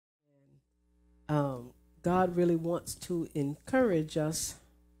Um, God really wants to encourage us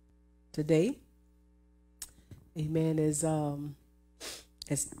today. Amen. As I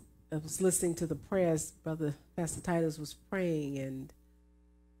was listening to the prayers, Brother Pastor Titus was praying, and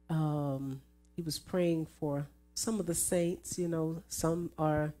he was praying for some of the saints. You know, some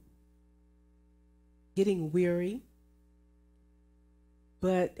are getting weary,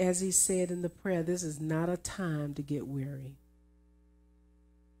 but as he said in the prayer, this is not a time to get weary.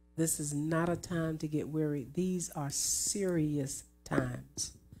 This is not a time to get weary. These are serious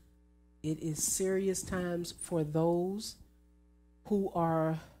times. It is serious times for those who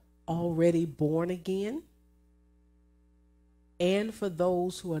are already born again and for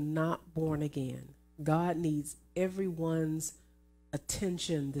those who are not born again. God needs everyone's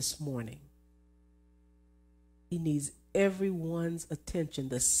attention this morning. He needs everyone's attention,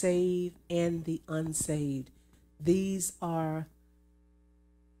 the saved and the unsaved. These are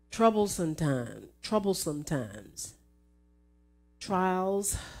troublesome times,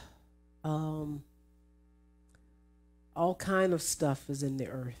 trials, all kind of stuff is in the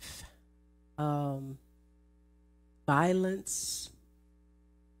earth. Violence,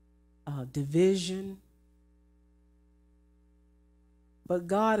 division. But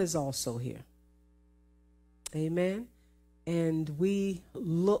God is also here. Amen. And we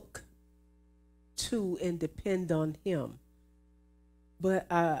look to and depend on Him. But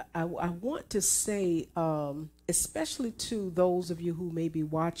I want to say, especially to those of you who may be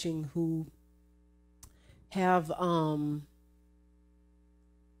watching who have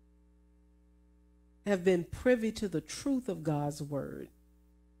been privy to the truth of God's word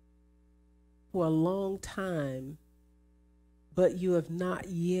for a long time, but you have not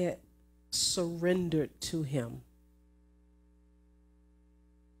yet surrendered to Him.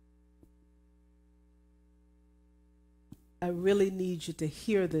 I really need you to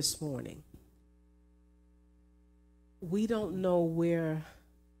hear this morning. We don't know where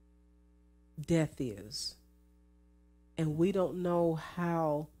death is, and we don't know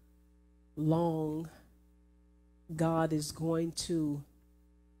how long God is going to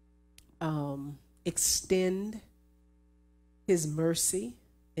extend His mercy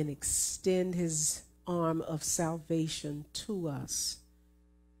and extend His arm of salvation to us.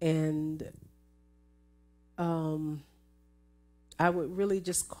 And I would really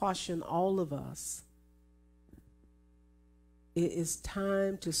just caution all of us. It is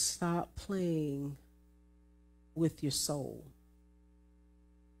time to stop playing with your soul.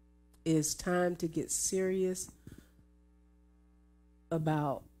 It is time to get serious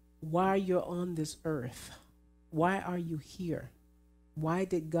about why you're on this earth. Why are you here? Why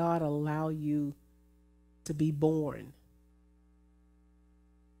did God allow you to be born?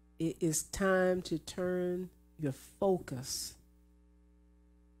 It is time to turn your focus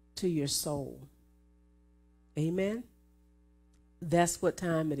to your soul. Amen? That's what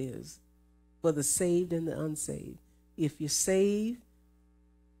time it is for the saved and the unsaved. If you're saved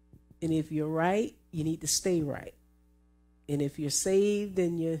and if you're right, you need to stay right. And if you're saved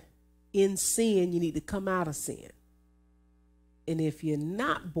and you're in sin, you need to come out of sin. And if you're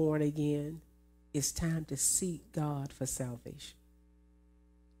not born again, it's time to seek God for salvation.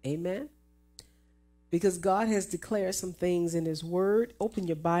 Amen? Because God has declared some things in His Word. Open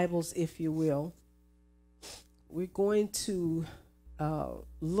your Bibles, if you will. We're going to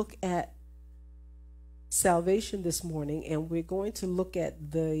look at salvation this morning, and we're going to look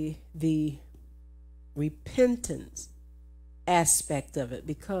at the repentance aspect of it,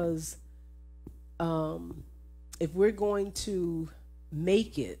 because if we're going to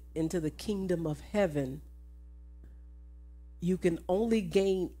make it into the kingdom of heaven, you can only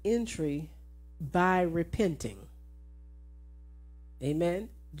gain entry by repenting. Amen.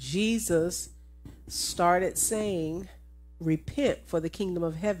 Jesus started saying, repent, for the kingdom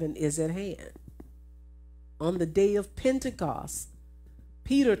of heaven is at hand. On the day of Pentecost,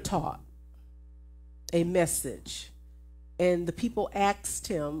 Peter taught a message, and the people asked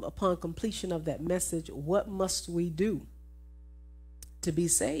him upon completion of that message, what must we do to be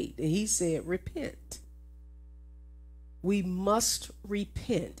saved? And he said, repent. We must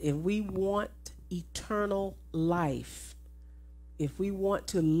repent if we want eternal life. If we want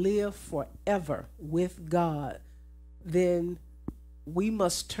to live forever with God, then we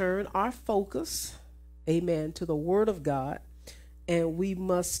must turn our focus, amen, to the Word of God, and we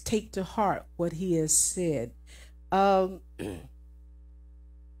must take to heart what He has said.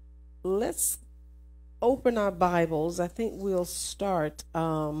 Let's open our Bibles. I think we'll start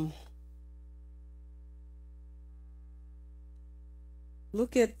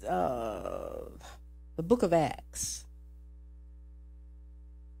look at the book of Acts.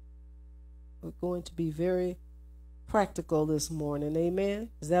 We're going to be very practical this morning. Amen.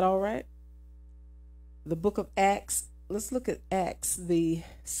 Is that all right? The book of Acts. Let's look at Acts, the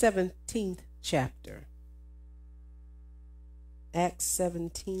 17th chapter. Acts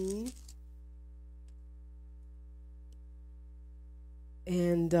 17.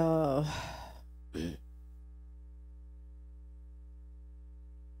 And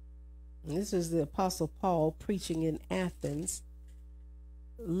this is the Apostle Paul preaching in Athens.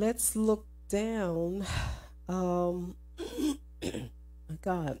 Let's look down.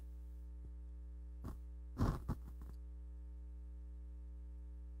 God.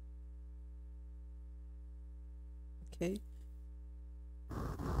 Okay.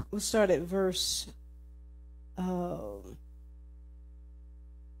 We'll start at verse. We'll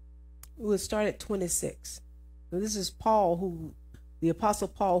start at 26. Now, this is Paul, the Apostle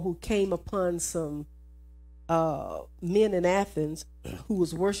Paul, who came upon some men in Athens who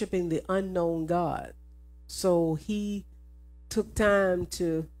was worshiping the unknown God. So he took time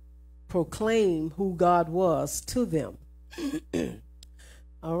to proclaim who God was to them.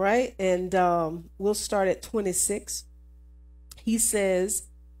 All right, and we'll start at 26. He says,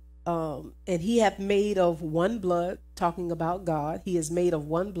 and he hath made of one blood, talking about God, he has made of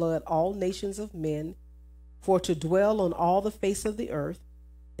one blood all nations of men for to dwell on all the face of the earth,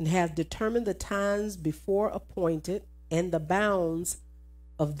 and hath determined the times before appointed and the bounds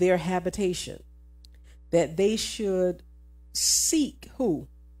of their habitation, that they should seek who?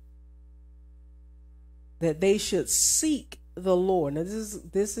 That they should seek the Lord. Now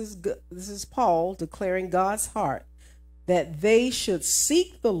this is Paul declaring God's heart, that they should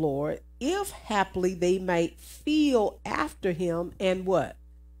seek the Lord, if haply they might feel after him and what?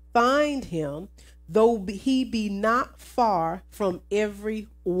 Find him, though he be not far from every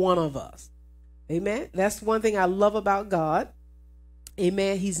one of us. Amen. That's one thing I love about God.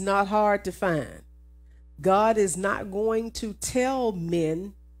 Amen. He's not hard to find. God is not going to tell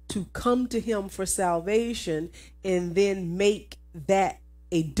men to come to him for salvation and then make that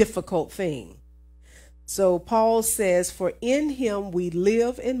a difficult thing. So Paul says, for in him we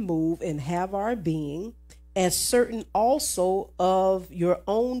live and move and have our being, as certain also of your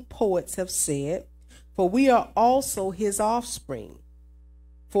own poets have said, for we are also his offspring.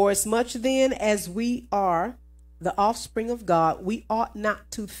 For as much then as we are the offspring of God, we ought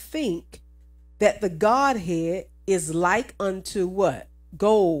not to think that the Godhead is like unto what?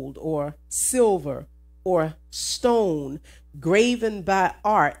 Gold or silver or stone, graven by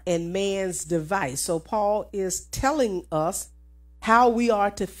art and man's device. So Paul is telling us how we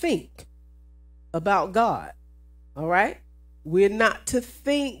are to think about God. All right. We're not to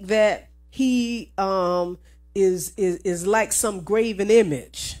think that he is like some graven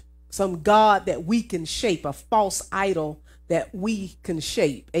image, some God that we can shape, a false idol that we can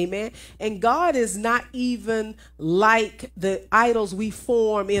shape. Amen. And God is not even like the idols we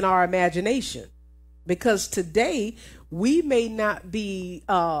form in our imagination, because today we may not be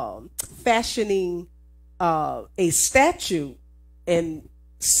fashioning a statue and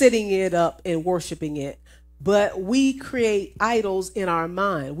sitting it up and worshiping it, but we create idols in our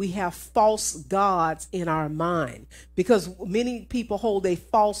mind. We have false gods in our mind because many people hold a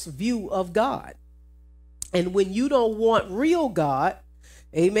false view of God. And when you don't want real God,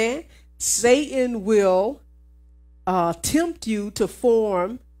 amen, Satan will tempt you to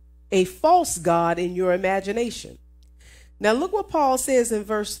form a false God in your imagination. Now look what Paul says in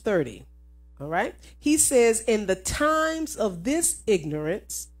verse 30. All right. He says, in the times of this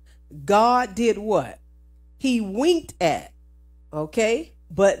ignorance, God did what? He winked at. Okay.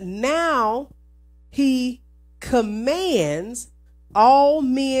 But now he commands all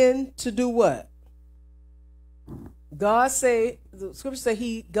men to do what? God say, the scripture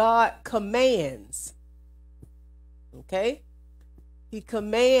say God commands. Okay. He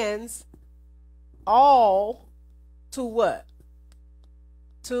commands all to what?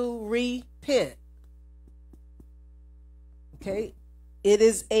 To repent. Okay. It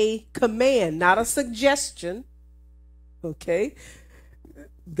is a command, not a suggestion. Okay.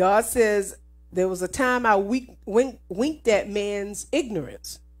 God says, there was a time I winked at man's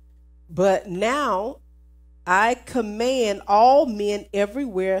ignorance, but now I command all men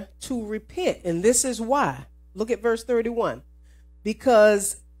everywhere to repent. And this is why. Look at verse 31.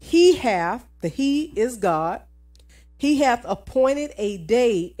 Because he is God, he hath appointed a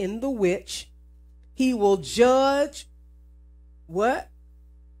day in the which he will judge what?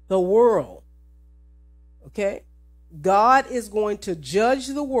 The world. Okay? God is going to judge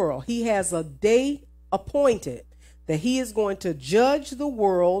the world. He has a day appointed that he is going to judge the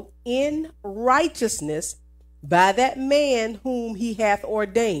world in righteousness by that man whom he hath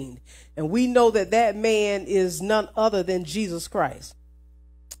ordained. And we know that that man is none other than Jesus Christ.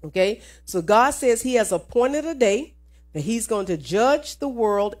 Okay, so God says he has appointed a day that he's going to judge the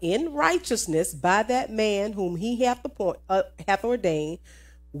world in righteousness by that man whom he hath ordained,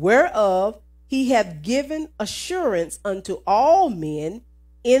 whereof he hath given assurance unto all men,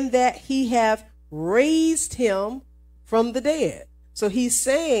 in that he hath raised him from the dead. So he's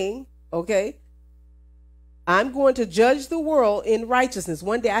saying, okay, I'm going to judge the world in righteousness.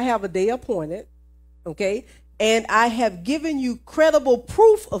 One day I have a day appointed, okay, and I have given you credible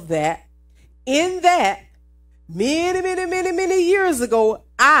proof of that, in that many years ago,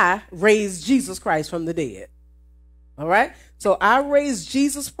 I raised Jesus Christ from the dead. All right. So I raised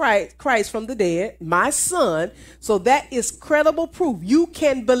Jesus Christ from the dead, my son. So that is credible proof. You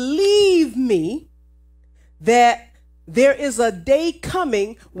can believe me that there is a day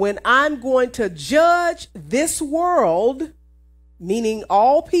coming when I'm going to judge this world, meaning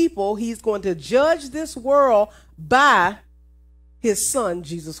all people. He's going to judge this world by his son,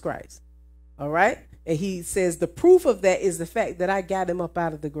 Jesus Christ. All right. And he says the proof of that is the fact that I got him up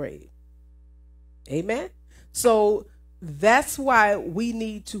out of the grave. Amen. So that's why we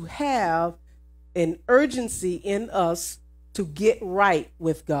need to have an urgency in us to get right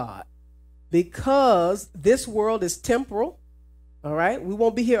with God, because this world is temporal. All right. We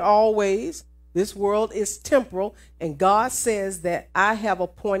won't be here always. This world is temporal. And God says that I have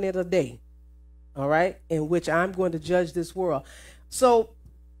appointed a day, all right, in which I'm going to judge this world. So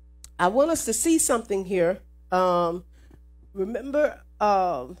I want us to see something here. Remember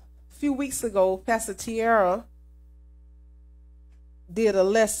a few weeks ago, Pastor Tiara did a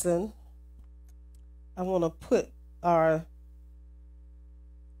lesson. I want to put our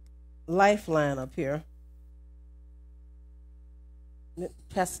lifeline up here.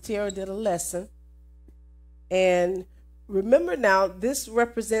 Pastor Tiara did a lesson. And remember now, this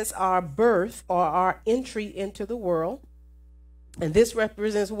represents our birth or our entry into the world. And this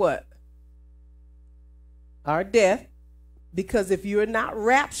represents what? Our death. Because if you're not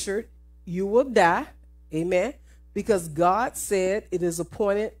raptured, you will die. Amen. Because God said it is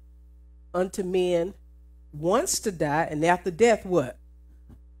appointed unto men once to die, and after death, what?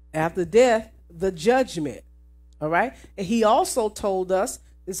 After death, the judgment. All right. And he also told us,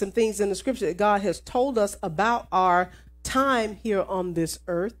 there's some things in the scripture that God has told us about our time here on this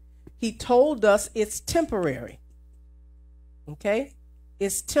earth. He told us it's temporary. Okay.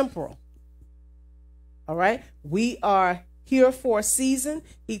 It's temporal. All right. We are here for a season.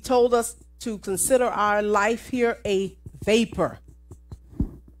 He told us to consider our life here a vapor.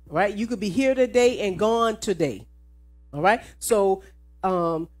 Right? You could be here today and gone today. All right? So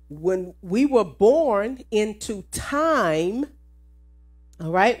when we were born into time,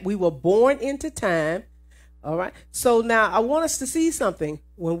 all right, we were born into time. All right? So now I want us to see something.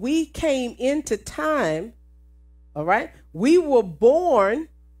 When we came into time, all right, we were born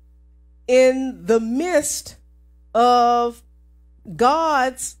in the midst of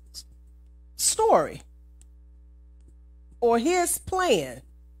God's story or his plan.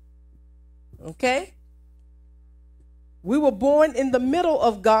 Okay? We were born in the middle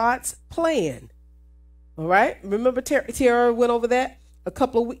of God's plan. All right? Remember Tara went over that a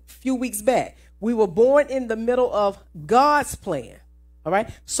few weeks back. We were born in the middle of God's plan. All right?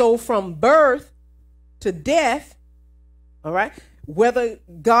 So from birth to death, all right, whether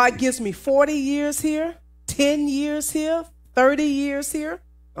God gives me 40 years here, 10 years here, 30 years here,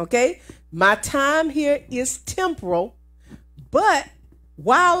 okay, my time here is temporal, but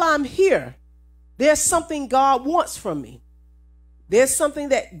while I'm here, there's something God wants from me. There's something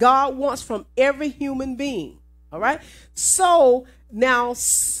that God wants from every human being. All right. So now,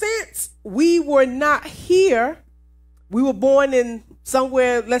 since we were not here, we were born in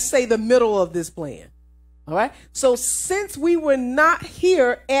somewhere, let's say the middle of this plan. All right. So since we were not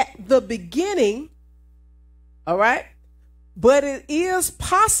here at the beginning, all right, but it is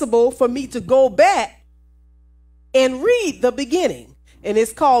possible for me to go back and read the beginning, and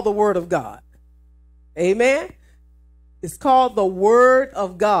it's called the Word of God. Amen. It's called the Word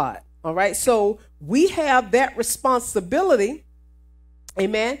of God. All right. So we have that responsibility.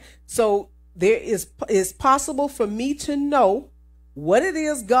 Amen. So it's possible for me to know what it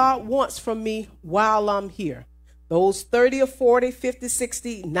is God wants from me while I'm here. Those 30 or 40, 50,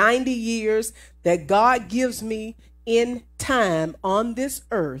 60, 90 years that God gives me in time on this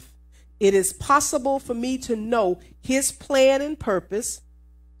earth, it is possible for me to know his plan and purpose,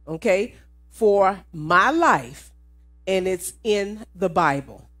 okay, for my life, and it's in the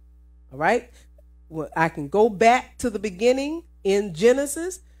Bible. All right. Well, I can go back to the beginning in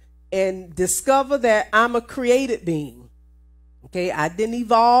Genesis, and discover that I'm a created being. Okay, I didn't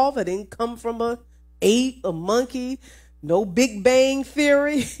evolve. I didn't come from a ape, a monkey, no Big Bang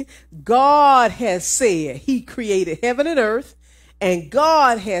theory. God has said he created heaven and earth, and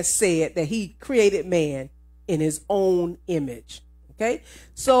God has said that he created man in his own image. Okay,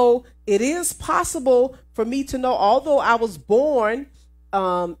 so it is possible for me to know, although I was born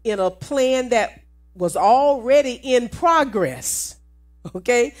in a plan that was already in progress,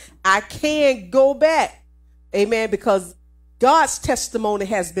 okay, I can go back, amen, because God's testimony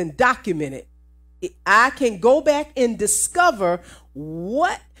has been documented. I can go back and discover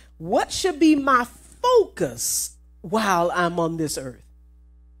what should be my focus while I'm on this earth.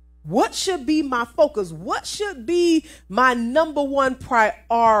 What should be my focus? What should be my number one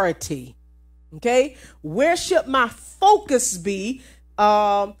priority? Okay, where should my focus be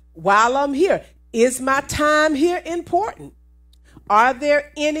while I'm here? Is my time here important? Are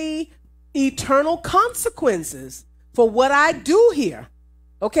there any eternal consequences for what I do here?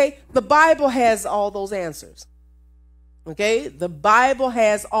 Okay, the Bible has all those answers. Okay, the Bible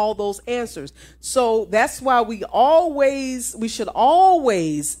has all those answers. So that's why we should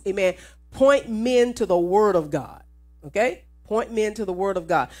always, amen, point men to the Word of God. Okay, point men to the Word of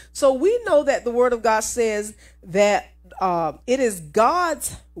God. So we know that the Word of God says that it is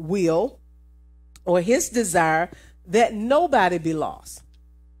God's will or his desire that nobody be lost.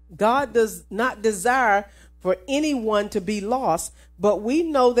 God does not desire for anyone to be lost, but we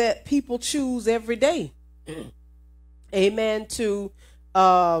know that people choose every day, amen, to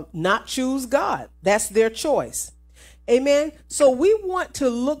not choose God. That's their choice. Amen. So we want to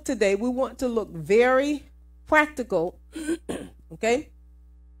look today, we want to look very practical, okay,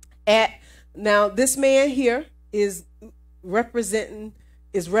 at, now this man here is representing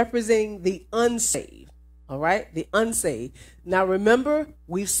the unsaved. All right, the unsaved. Now remember,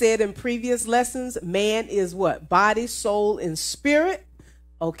 we've said in previous lessons, man is what? Body, soul, and spirit.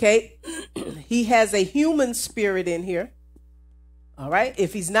 Okay, he has a human spirit in here. All right,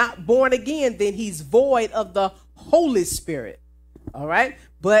 if he's not born again, then he's void of the Holy Spirit. All right,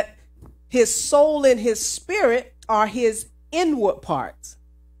 but his soul and his spirit are his inward parts.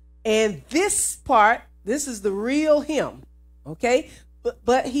 And this part, this is the real him. Okay,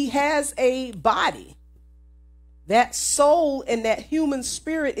 but he has a body. That soul and that human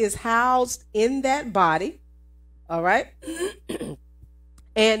spirit is housed in that body. All right.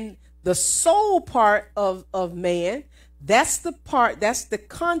 And the soul part of man, that's the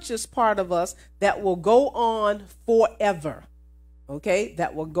conscious part of us that will go on forever. Okay.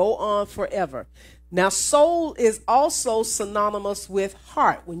 That will go on forever. Now, soul is also synonymous with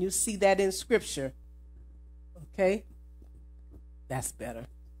heart when you see that in scripture. Okay. That's better.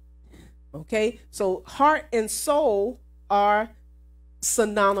 Okay, so heart and soul are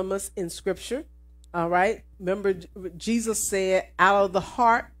synonymous in scripture. All right, remember Jesus said, out of the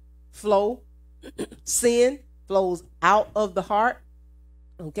heart sin flows out of the heart.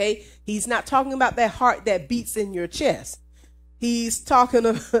 Okay, he's not talking about that heart that beats in your chest. He's talking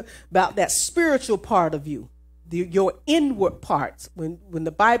about that spiritual part of you, your inward parts. When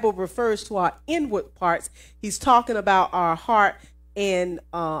the Bible refers to our inward parts, he's talking about our heart and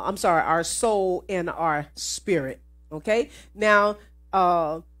our soul and our spirit. Okay, now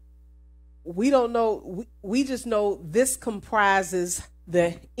we don't know, we just know this comprises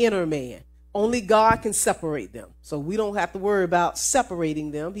the inner man. Only God can separate them, so we don't have to worry about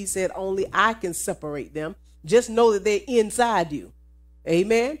separating them. He said only I can separate them. Just know that they're inside you.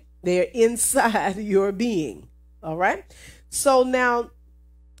 Amen. They're inside your being. All right, so now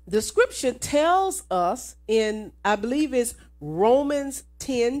the scripture tells us in, I believe it's Romans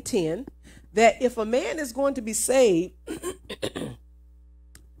 10:10, that if a man is going to be saved,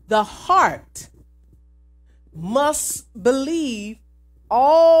 the heart must believe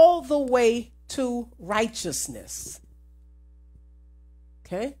all the way to righteousness.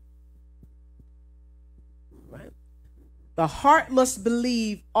 Okay? Right? The heart must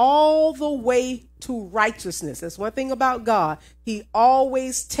believe all the way to righteousness. That's one thing about God. He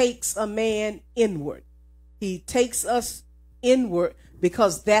always takes a man inward. He takes us inward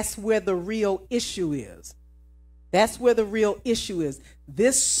because that's where the real issue is. That's where the real issue is.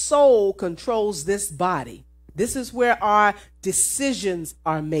 This soul controls this body. This is where our decisions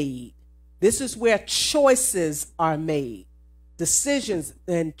are made. This is where choices are made. Decisions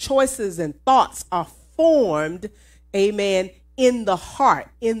and choices and thoughts are formed, amen, in the heart,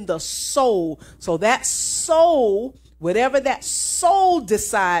 in the soul. So that soul, whatever that soul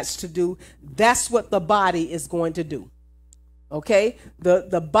decides to do, that's what the body is going to do. Okay,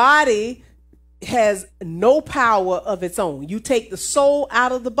 the body has no power of its own. You take the soul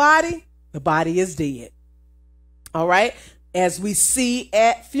out of the body is dead. All right. As we see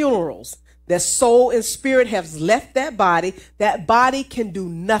at funerals, that soul and spirit has left that body can do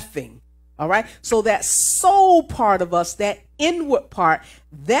nothing. All right. So that soul part of us, that inward part,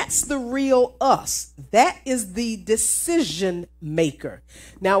 that's the real us. That is the decision maker.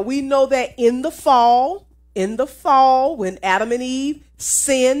 Now we know that in the fall, when Adam and Eve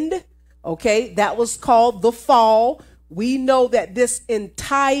sinned, okay, that was called the fall. We know that this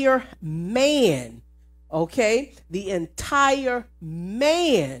entire man, okay, the entire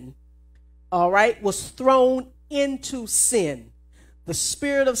man, all right, was thrown into sin. The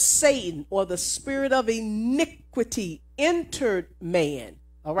spirit of Satan, or the spirit of iniquity, entered man.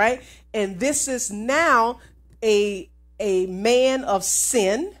 All right. And this is now a man of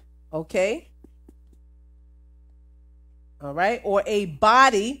sin. Okay. All right. Or a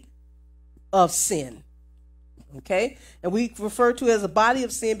body of sin. Okay. And we refer to it as a body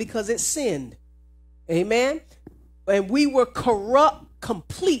of sin because it sinned. Amen. And we were corrupt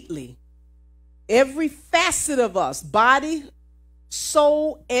completely. Every facet of us, body,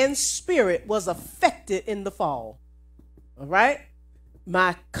 soul, and spirit, was affected in the fall. All right.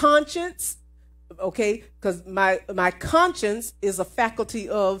 My conscience, okay, because my conscience is a faculty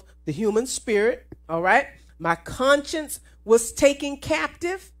of the human spirit. All right. My conscience was taken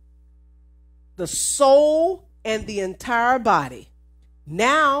captive, the soul and the entire body.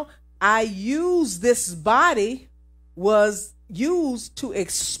 Now I use this body was used to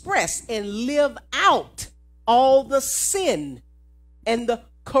express and live out all the sin and the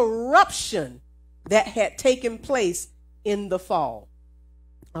corruption that had taken place in the fall.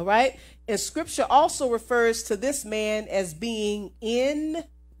 All right. And scripture also refers to this man as being in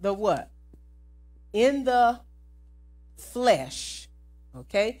the what? In the flesh.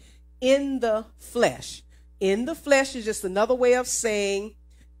 Okay. In the flesh. In the flesh is just another way of saying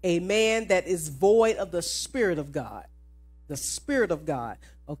a man that is void of the Spirit of God. The Spirit of God.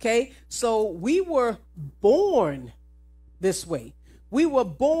 Okay. So we were born this way. We were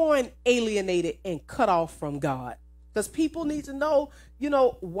born alienated and cut off from God. Because people need to know,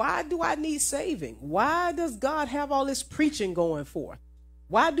 why do I need saving? Why does God have all this preaching going for?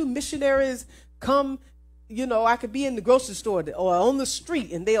 Why do missionaries come, I could be in the grocery store or on the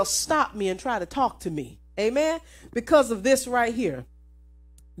street and they'll stop me and try to talk to me. Amen. Because of this right here.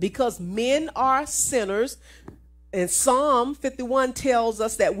 Because men are sinners. And Psalm 51 tells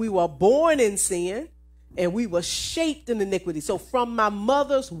us that we were born in sin and we were shaped in iniquity. So from my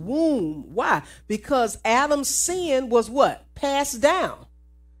mother's womb. Why? Because Adam's sin was what? Passed down.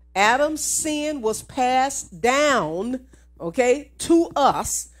 Adam's sin was passed down, okay, to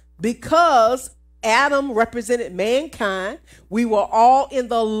us because Adam represented mankind. We were all in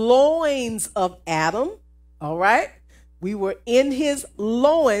the loins of Adam. All right. We were in his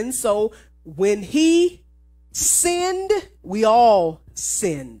loins. So when he sinned, we all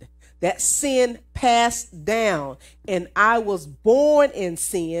sinned. That sin passed down, and I was born in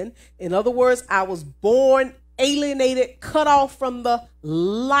sin. In other words, I was born alienated, cut off from the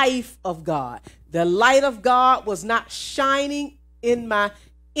life of God. The light of God was not shining in my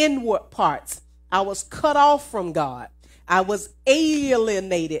inward parts. I was cut off from God. I was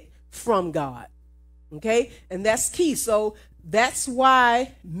alienated from God. Okay, and that's key. So that's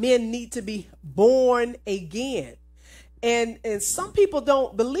why men need to be born again. And some people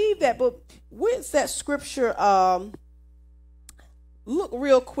don't believe that, but where's that scripture? Look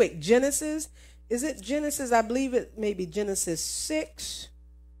real quick. Genesis. Is it Genesis? I believe it may be Genesis 6.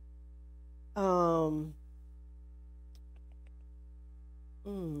 I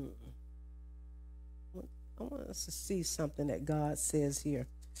want us to see something that God says here.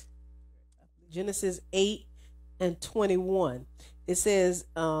 Genesis 8:21. It says,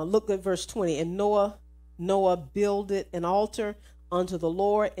 look at verse 20. And Noah builded an altar unto the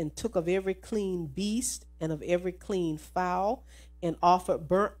Lord and took of every clean beast and of every clean fowl and offered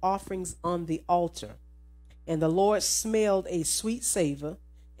burnt offerings on the altar. And the Lord smelled a sweet savor.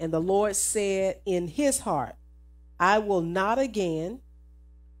 And the Lord said in his heart, I will not again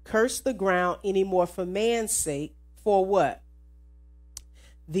curse the ground anymore for man's sake. For what?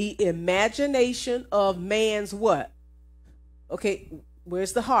 The imagination of man's what? Okay,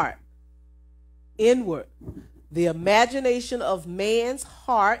 where's the heart? Inward. The imagination of man's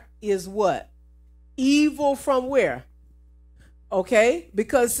heart is what? Evil from where? Okay,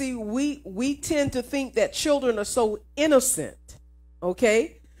 because see, we tend to think that children are so innocent,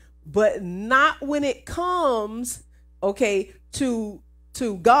 okay, but not when it comes, okay, to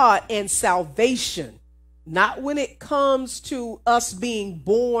God and salvation. Not when it comes to us being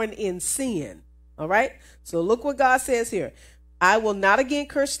born in sin. All right. So look what God says here. I will not again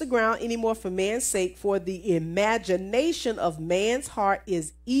curse the ground anymore for man's sake, for the imagination of man's heart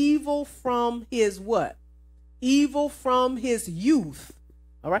is evil from his what? Evil from his youth.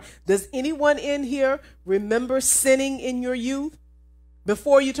 All right. Does anyone in here remember sinning in your youth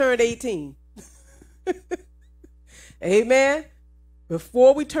before you turned 18? Amen.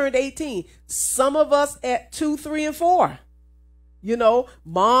 Before we turned 18, some of us at 2, 3, and 4,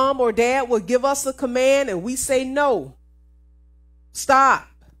 mom or dad will give us a command and we say no. Stop.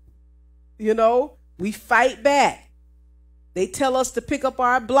 We fight back. They tell us to pick up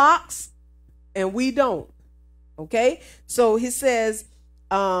our blocks and we don't. Okay. So he says,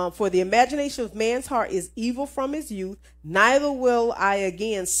 for the imagination of man's heart is evil from his youth. Neither will I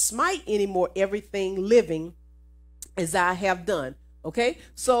again smite anymore everything living as I have done. Okay.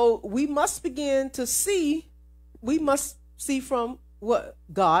 So we must begin to see, from what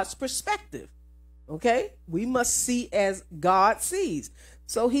God's perspective. Okay, we must see as God sees.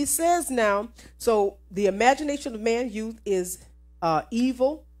 So he says now, so the imagination of man's youth is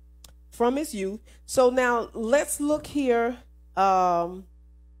evil from his youth. So now let's look here. Turn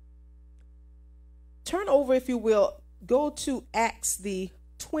over, if you will, go to Acts, the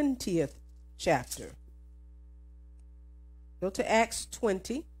 20th chapter. Go to Acts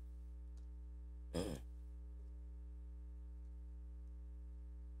 20.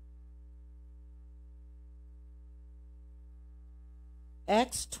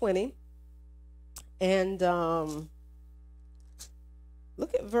 Acts 20, and look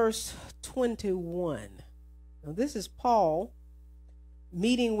at verse 21. Now, this is Paul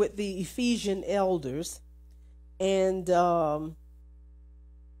meeting with the Ephesian elders, and look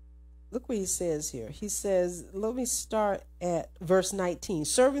what he says here. He says, let me start at verse 19.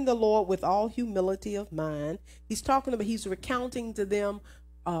 Serving the Lord with all humility of mind. He's recounting to them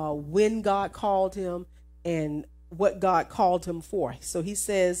when God called him and what God called him for. So he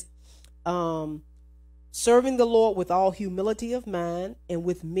says, serving the Lord with all humility of mind and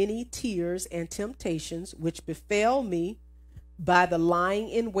with many tears and temptations, which befell me by the lying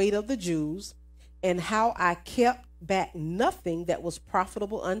in wait of the Jews, and how I kept back nothing that was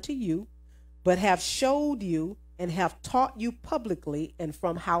profitable unto you, but have showed you and have taught you publicly and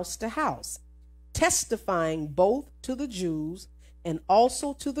from house to house, testifying both to the Jews and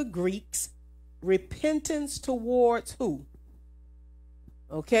also to the Greeks, repentance towards who?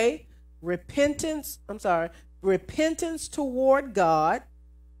 Okay, repentance toward God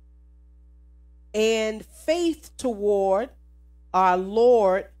and faith toward our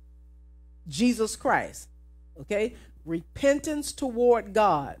Lord Jesus Christ. Okay, repentance toward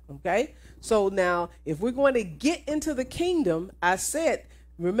God. Okay, so now if we're going to get into the kingdom, I said,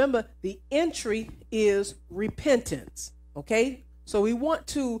 remember, the entry is repentance. Okay, so we want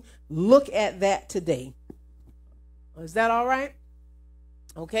to look at that today. Is that all right?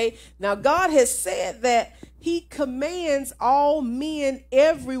 Okay. Now, God has said that he commands all men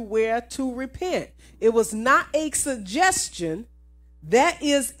everywhere to repent. It was not a suggestion. That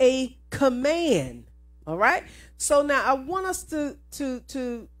is a command. All right. So now I want us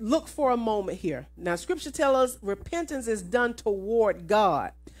to look for a moment here. Now, scripture tells us repentance is done toward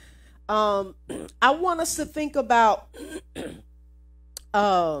God. I want us to think about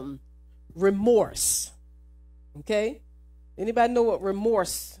remorse. Okay, anybody know what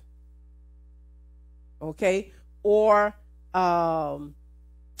remorse? Okay, or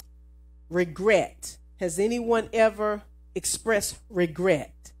regret. Has anyone ever expressed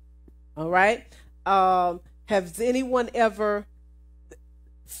regret? All right. Has anyone ever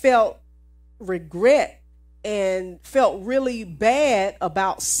felt regret and felt really bad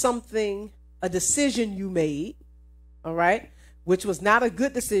about something, a decision you made? All right, which was not a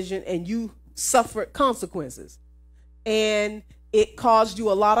good decision, and you suffered consequences, and it caused you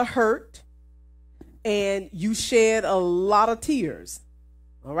a lot of hurt, and you shed a lot of tears.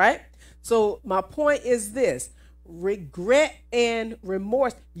 All right. So my point is this: regret and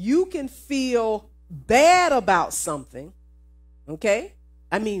remorse. You can feel bad about something. Okay.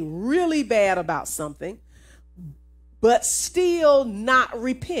 I mean, really bad about something, but still not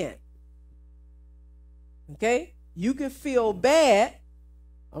repent. Okay. You can feel bad,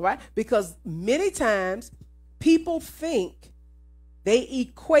 all right, because many times people think they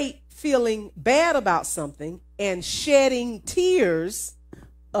equate feeling bad about something and shedding tears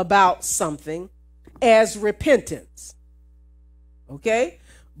about something as repentance. Okay,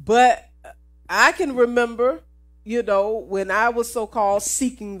 but I can remember, when I was so-called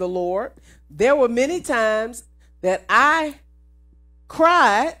seeking the Lord, there were many times that I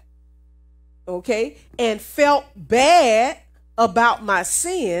cried, okay, and felt bad about my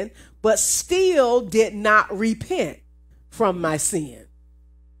sin, but still did not repent from my sin.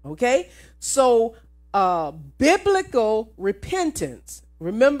 Okay? So biblical repentance.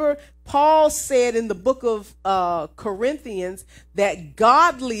 Remember, Paul said in the book of Corinthians that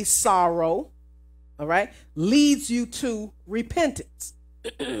godly sorrow, all right, leads you to repentance.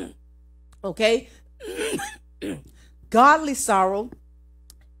 Okay? Godly sorrow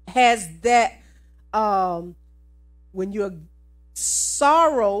has that, when your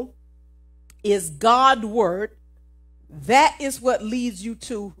sorrow is Godward, that is what leads you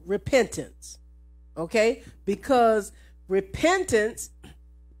to repentance. Okay? Because repentance,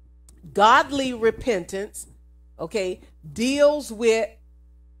 godly repentance, okay, deals with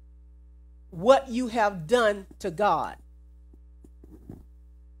what you have done to God,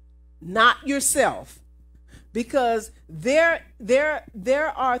 not yourself. Because there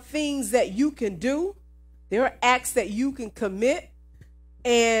are things that you can do, there are acts that you can commit,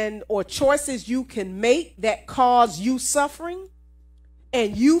 and or choices you can make that cause you suffering,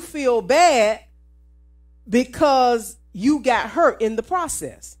 and you feel bad because you got hurt in the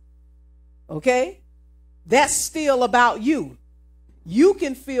process. Okay? That's still about you. You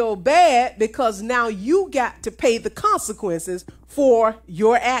can feel bad because now you got to pay the consequences for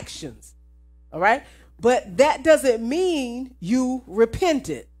your actions. All right? But that doesn't mean you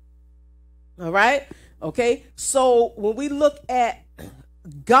repented. All right? Okay? So when we look at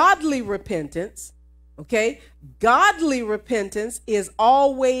godly repentance, okay, godly repentance is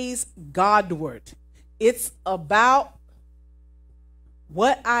always Godward. It's about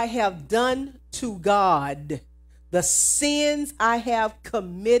what I have done to God, the sins I have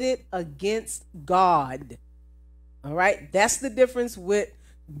committed against God. All right? That's the difference with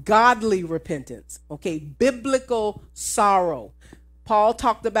godly repentance. Okay? Biblical sorrow. Paul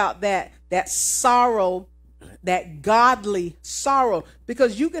talked about that sorrow, that godly sorrow,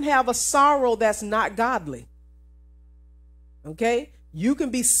 because you can have a sorrow that's not godly. Okay? You can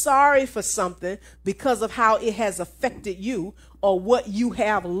be sorry for something because of how it has affected you or what you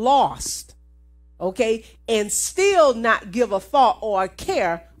have lost. Okay? And still not give a thought or a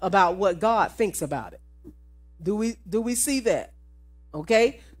care about what God thinks about it. Do we see that?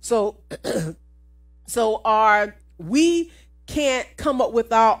 Okay? So we can't come up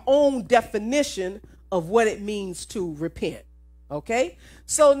with our own definition of what it means to repent. Okay?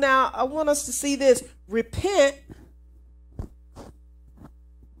 So now I want us to see this. Repent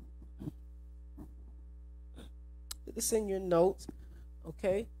put this in your notes.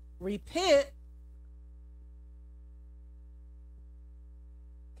 Okay? Repent.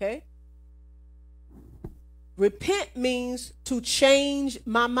 Okay? Repent means to change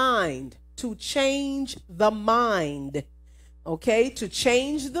my mind, to change the mind. Okay? To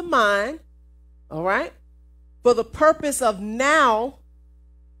change the mind. All right? For the purpose of now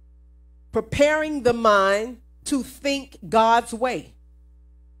preparing the mind to think God's way.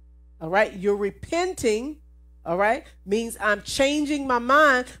 All right? You're repenting, all right, means I'm changing my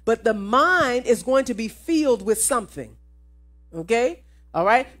mind, but the mind is going to be filled with something. Okay? All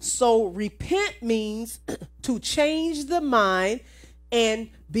right? So repent means to change the mind and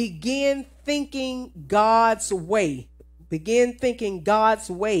begin thinking God's way. Begin thinking God's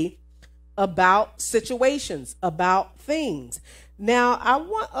way about situations, about things. Now, I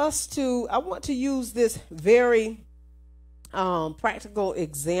want to use this very practical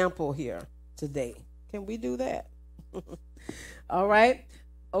example here today. Can we do that? All right.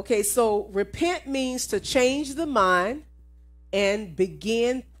 Okay, so repent means to change the mind and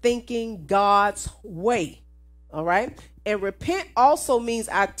begin thinking God's way. All right. And repent also means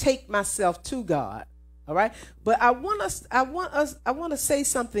I take myself to God. All right. But I want to say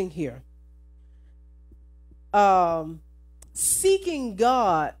something here. Seeking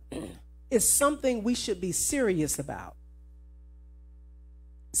God is something we should be serious about.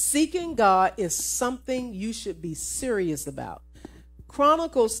 Seeking God is something you should be serious about.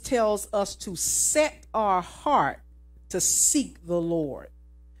 Chronicles tells us to set our heart to seek the Lord.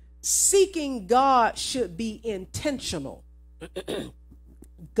 Seeking God should be intentional.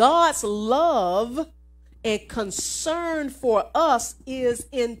 God's love and concern for us is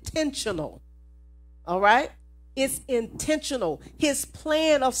intentional. All right? It's intentional. His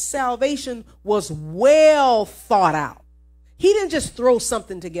plan of salvation was well thought out. He didn't just throw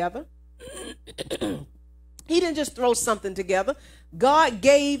something together. He didn't just throw something together. God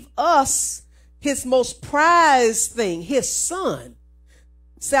gave us his most prized thing, his son.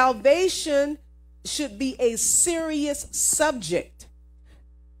 Salvation should be a serious subject.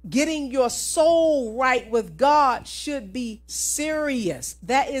 Getting your soul right with God should be serious.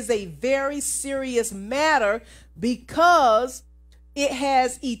 That is a very serious matter because it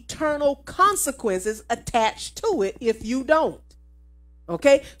has eternal consequences attached to it if you don't.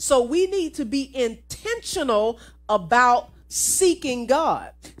 Okay, so we need to be intentional about seeking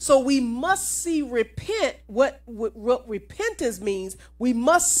God. So we must see what repentance means. We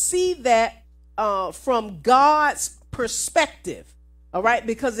must see that from God's perspective. All right,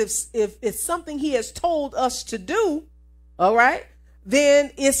 because if it's something he has told us to do, all right,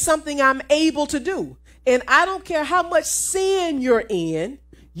 then it's something I'm able to do. And I don't care how much sin you're in,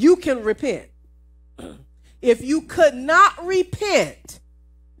 you can repent. If you could not repent,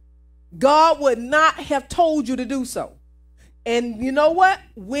 God would not have told you to do so. And you know what?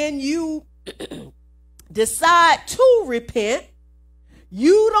 When you decide to repent,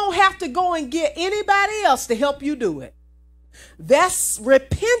 you don't have to go and get anybody else to help you do it.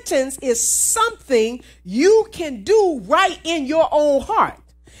 Repentance is something you can do right in your own heart.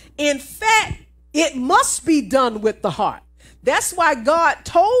 In fact, it must be done with the heart. That's why God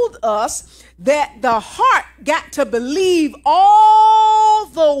told us that the heart got to believe all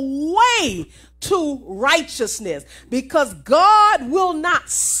the way to righteousness, because God will not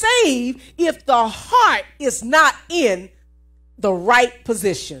save if the heart is not in the right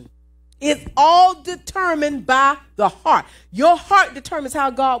position. It's all determined by the heart. Your heart determines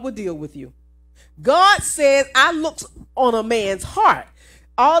how God will deal with you. God says, I looked on a man's heart.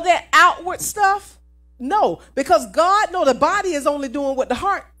 All that outward stuff, no, because God knows the body is only doing what the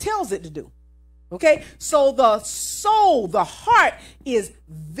heart tells it to do. Okay, so the soul, the heart is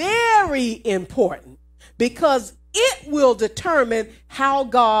very important because it will determine how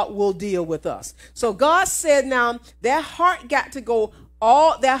God will deal with us. So God said, now that heart got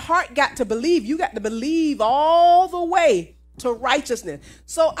to believe. You got to believe all the way to righteousness.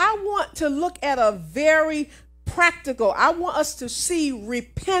 So I want to look at a very practical, I want us to see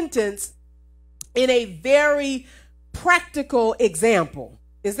repentance in a very practical example.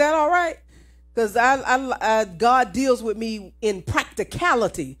 Is that all right? Because God deals with me in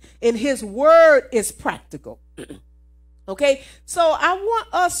practicality, and his word is practical. Okay, so I want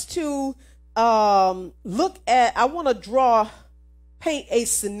us to paint a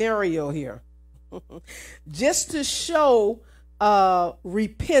scenario here just to show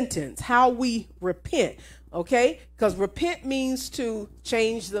repentance, how we repent. Okay, because repent means to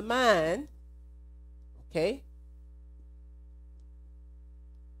change the mind. Okay.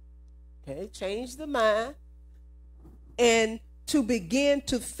 Okay, change the mind and to begin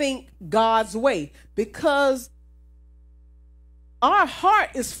to think God's way, because our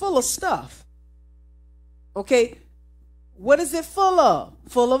heart is full of stuff. Okay, what is it full of?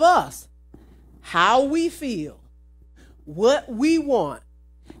 Full of us. How we feel, what we want,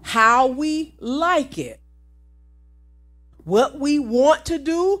 how we like it, what we want to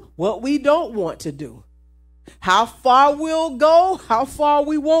do, what we don't want to do. How far we'll go, how far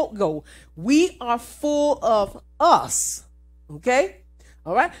we won't go. We are full of us. Okay?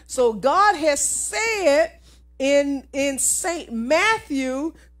 All right. So God has said in St.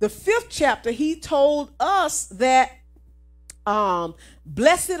 Matthew, the 5th chapter, he told us that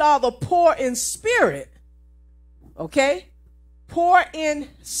blessed are the poor in spirit. Okay? Poor in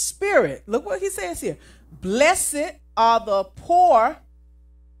spirit. Look what he says here. Blessed are the poor.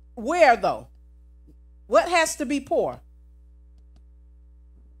 Where though? What has to be poor?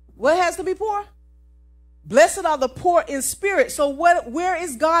 What has to be poor? Blessed are the poor in spirit. So where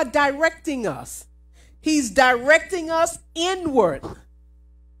is God directing us? He's directing us inward.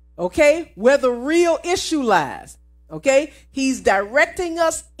 Okay? Where the real issue lies. Okay? He's directing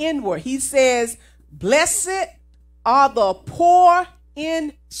us inward. He says, blessed are the poor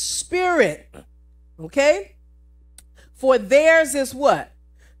in spirit. Okay? For theirs is what?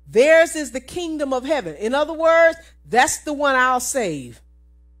 Theirs is the kingdom of heaven. In other words, that's the one I'll save.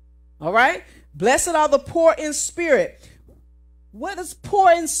 All right? Blessed are the poor in spirit. What is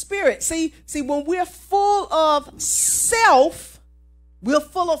poor in spirit? See, when we're full of self, we're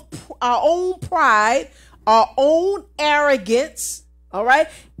full of our own pride, our own arrogance. All right?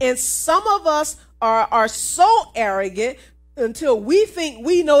 And some of us are so arrogant until we think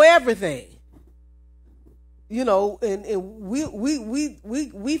we know everything. You know, and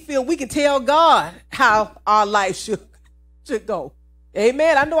we feel we can tell God how our life should go.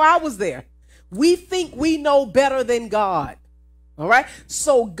 Amen. I know I was there. We think we know better than God. All right.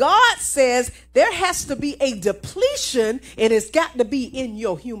 So God says there has to be a depletion, and it's got to be in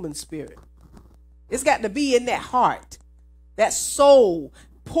your human spirit. It's got to be in that heart, that soul,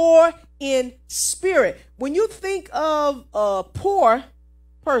 poor in spirit. When you think of a poor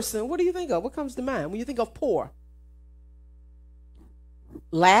person, what do you think of? What comes to mind when you think of poor?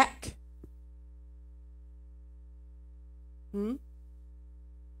 Lack.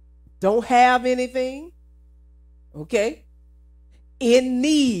 don't have anything, okay, in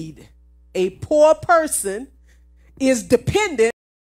need. A poor person is dependent